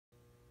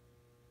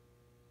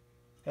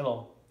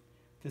Hello,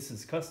 this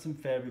is Custom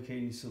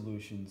Fabricating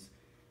Solutions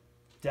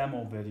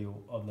demo video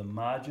of the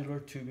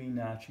Modular Tubing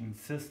Notching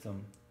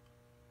System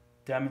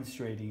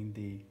demonstrating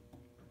the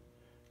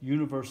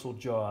universal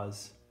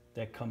jaws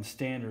that come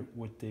standard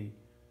with the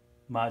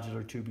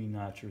Modular Tubing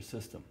Notcher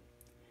System.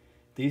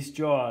 These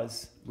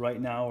jaws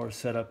right now are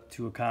set up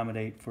to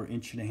accommodate for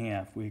 1.5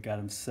 inches. We got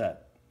them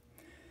set.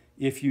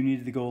 If you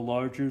needed to go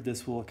larger,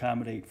 this will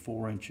accommodate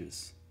 4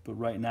 inches. But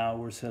right now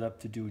we're set up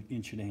to do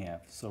 1.5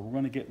 inches. So we're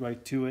going to get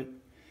right to it.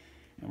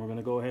 And we're going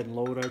to go ahead and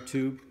load our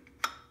tube.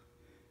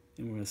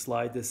 And we're going to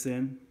slide this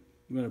in.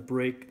 We're going to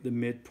break the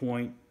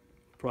midpoint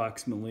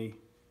approximately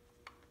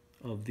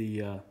of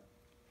the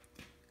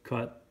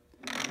cut.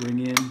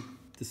 Bring in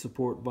the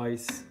support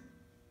vise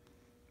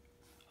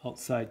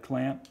outside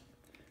clamp.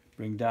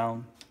 Bring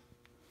down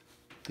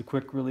the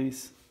quick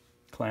release,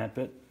 clamp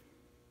it.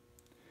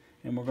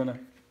 And we're going to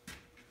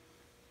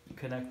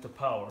connect the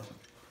power.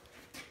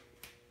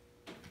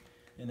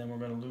 And then we're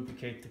going to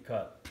lubricate the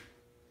cut.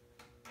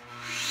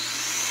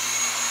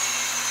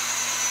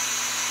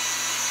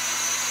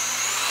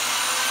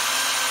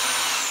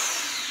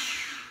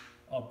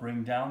 I'll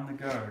bring down the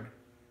guard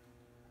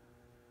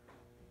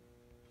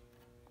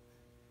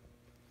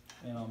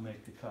and I'll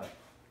make the cut.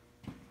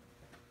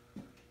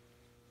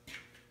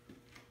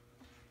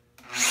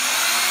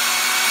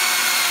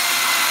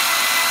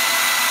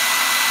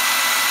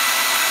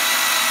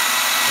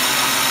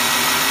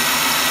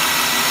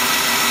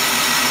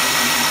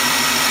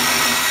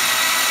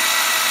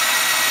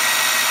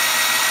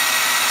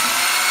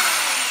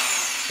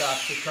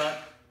 Stop the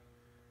cut,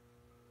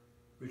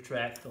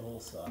 retract the hole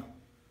saw.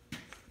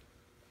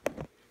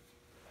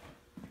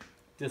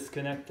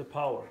 Disconnect the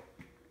power.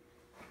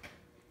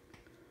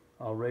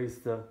 I'll raise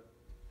the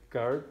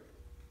guard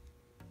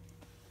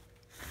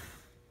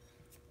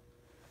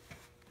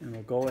and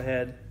we'll go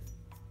ahead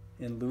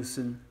and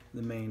loosen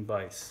the main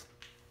vise.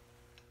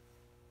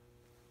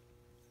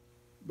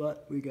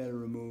 But we got to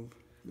remove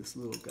this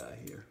little guy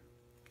here.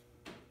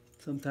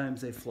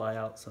 Sometimes they fly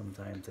out,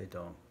 sometimes they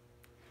don't.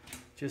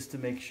 Just to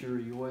make sure,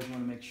 you always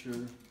want to make sure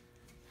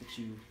that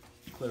you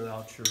clear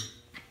out your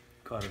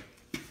cutter.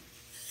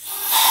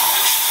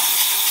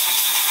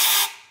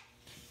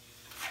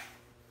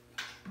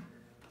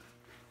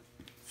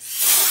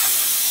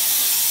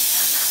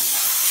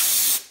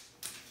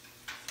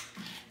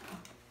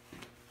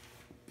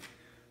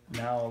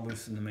 Now I'll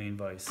loosen the main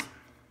vise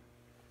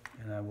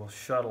and I will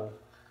shuttle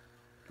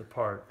the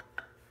part.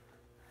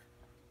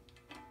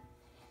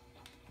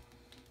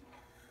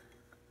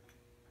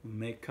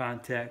 Make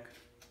contact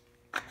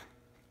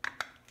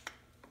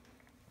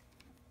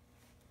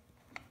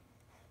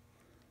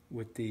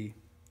with the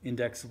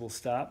indexable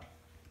stop.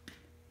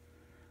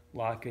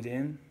 Lock it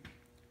in.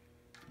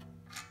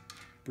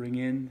 Bring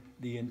in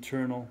the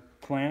internal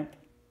clamp.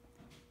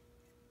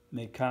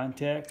 Make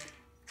contact.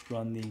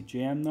 Run the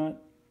jam nut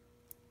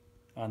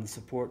on the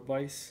support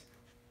vise.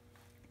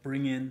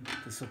 Bring in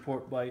the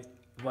support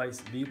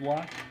vise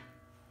V-block.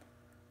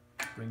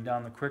 Bring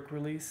down the quick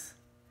release.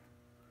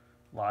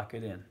 Lock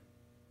it in.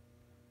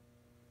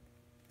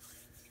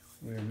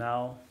 We are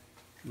now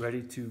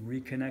ready to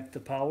reconnect the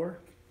power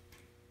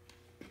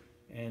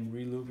and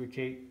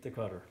relubricate the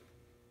cutter.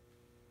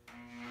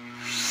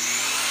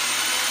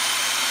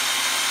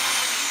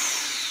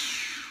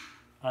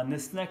 On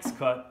this next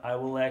cut, I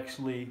will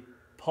actually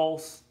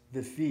pulse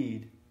the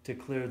feed to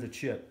clear the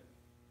chip,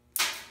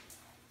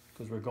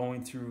 because we're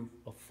going through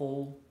a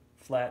full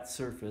flat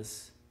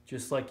surface.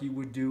 Just like you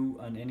would do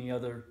on any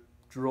other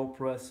drill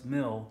press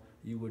mill,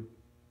 you would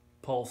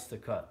pulse the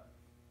cut.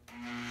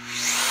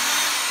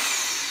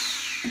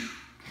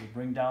 We'll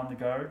bring down the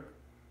guard.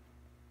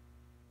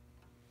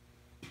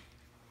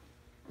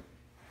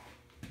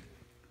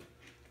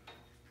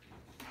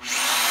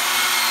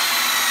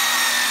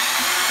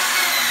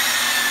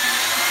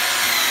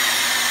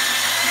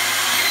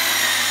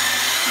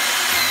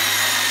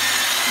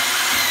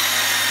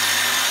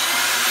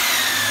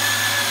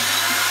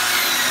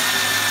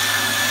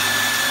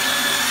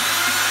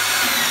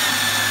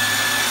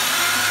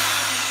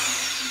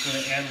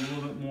 Add a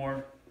little bit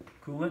more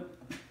coolant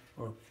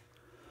or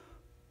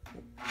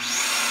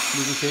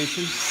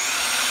lubrication.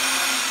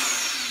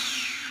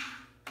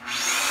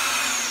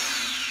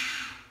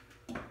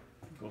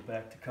 Go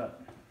back to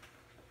cut.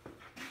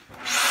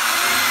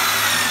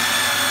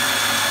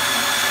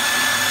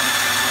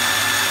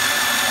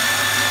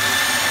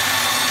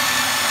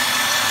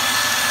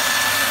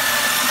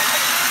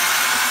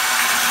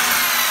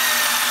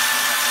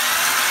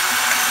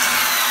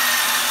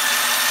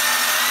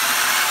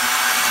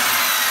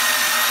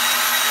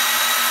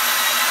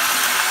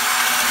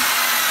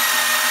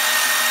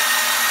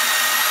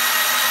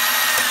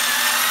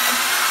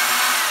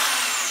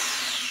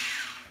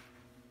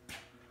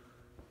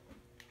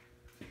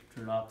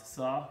 Turn off the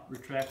saw,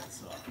 retract the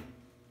saw.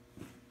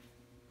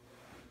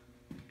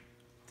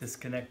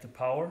 Disconnect the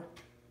power.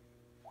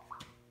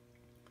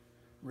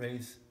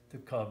 Raise the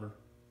cover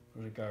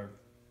or the guard.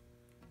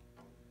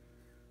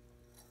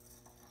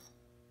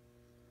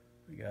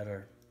 We got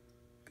our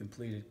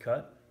completed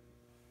cut.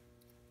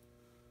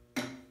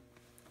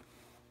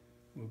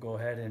 We'll go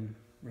ahead and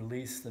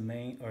release the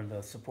main or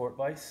the support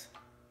vise.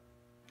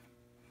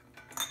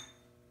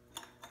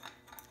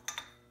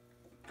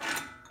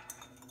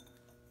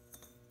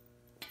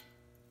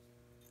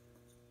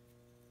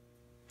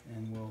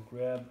 And we'll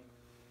grab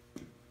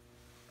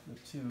the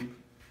tube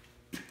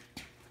and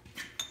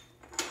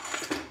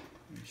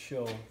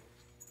show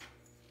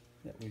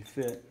that we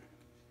fit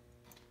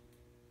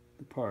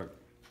the part.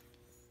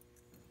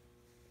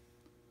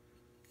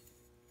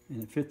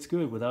 And it fits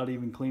good without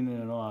even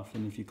cleaning it off.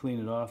 And if you clean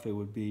it off, it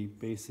would be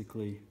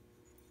basically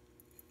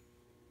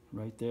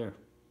right there.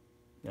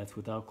 That's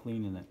without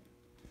cleaning it.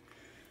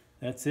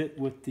 That's it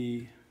with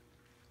the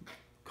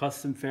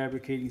Custom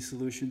Fabricating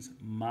Solutions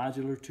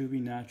Modular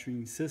Tubing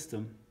Notching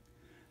System,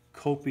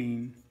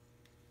 coping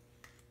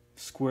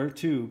square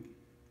tube,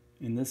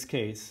 in this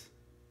case,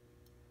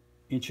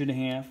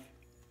 1.5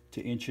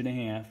 to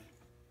 1.5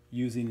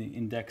 using the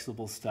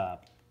indexable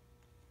stop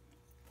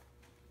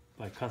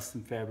by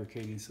Custom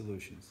Fabricating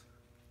Solutions.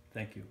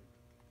 Thank you.